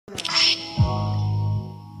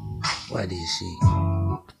Why this shit?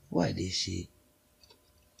 Why this shit?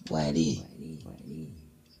 Why this?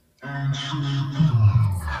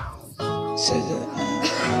 Says hey,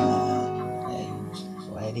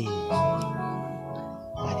 why this? Why this?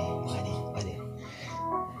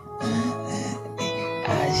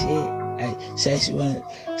 Shit. Hey, say she wanna,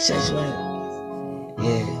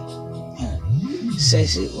 yeah. Say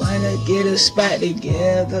she wanna get a spot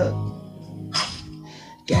together.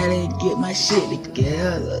 Gotta get my shit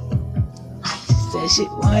together. Say she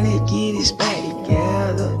wanna get a spot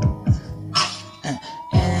together. And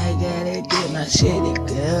I gotta get my shit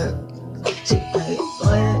together. She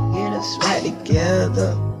wanna get a spot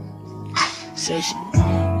together. Say she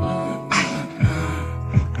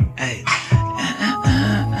hey.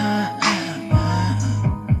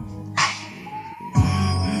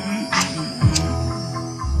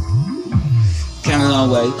 Came a long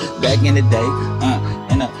way, back in the day,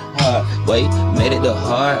 in a hard way, made it the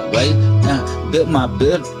hard way, built my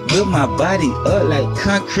body up like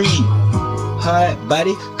concrete, hard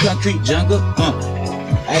body, concrete jungle,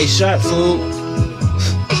 hey, sharp food,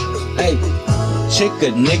 hey, trick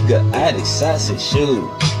a nigga out of socks and shoes,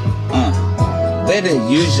 better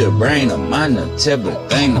use your brain or mind a terrible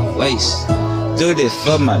thing to waste, do this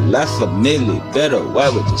for my life family, better why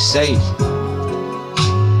would you say?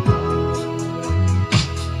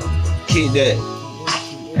 Keep that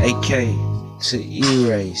AK to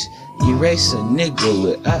erase a nigga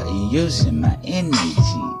without using my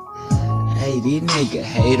energy. Hey, these nigga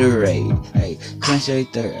haterade. Hey, quench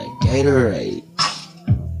right there, Gatorade.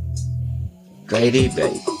 Grady,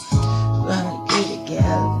 babe. Wanna get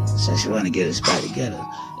together. So she wanna get a spot together.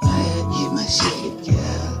 I get my shit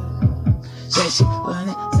together. So she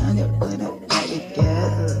wanna get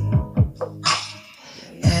together.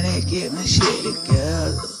 And I get my shit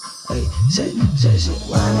together. Hey, say she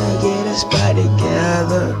wanna get a spot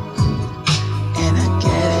together. And I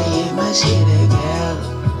gotta get my shit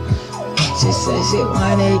together. She said she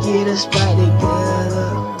wanna get a spot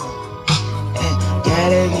together. And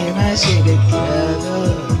gotta get my shit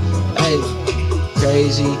together. Hey,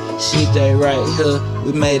 crazy, she stay right here.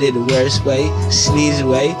 We made it the worst way, sleazy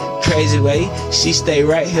way, crazy way. She stay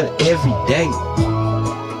right here every day.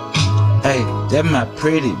 Hey, that my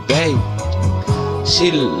pretty babe.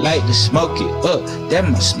 She like to smoke it up, that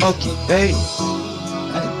my smoky babe.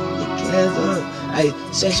 Together, I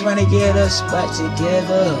say she wanna get a spot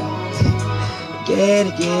together.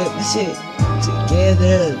 Gotta get my shit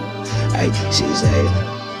together. I she say,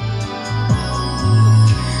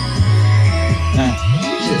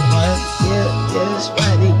 she wanna get a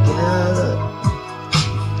spot together.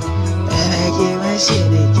 And I get my shit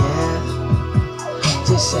together.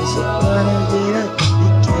 She say she wanna get it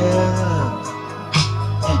together.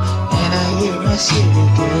 Get my shit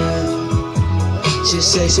together. She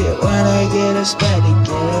said she wanna get a spot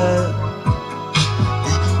together.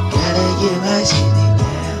 Gotta get my shit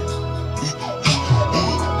together.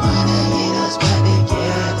 Wanna get a spot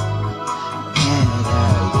together. And I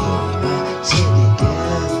gotta get my shit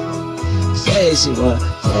together. Say she wanna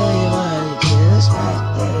get a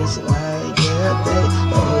spot. Say she wanna get a day.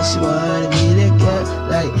 She wanna be together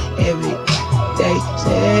like every day.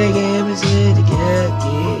 Say to get my shit together.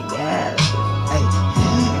 Get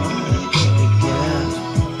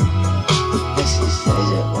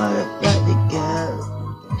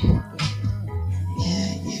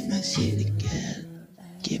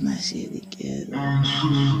Get my shit together. My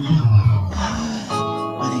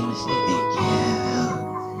name is shit together.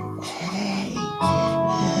 Hey.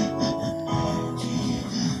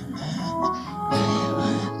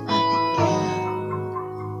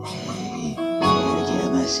 Get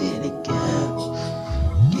my shit together.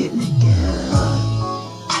 Get together.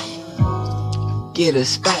 Get a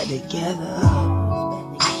spot together.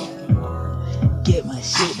 Get my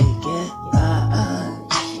shit together.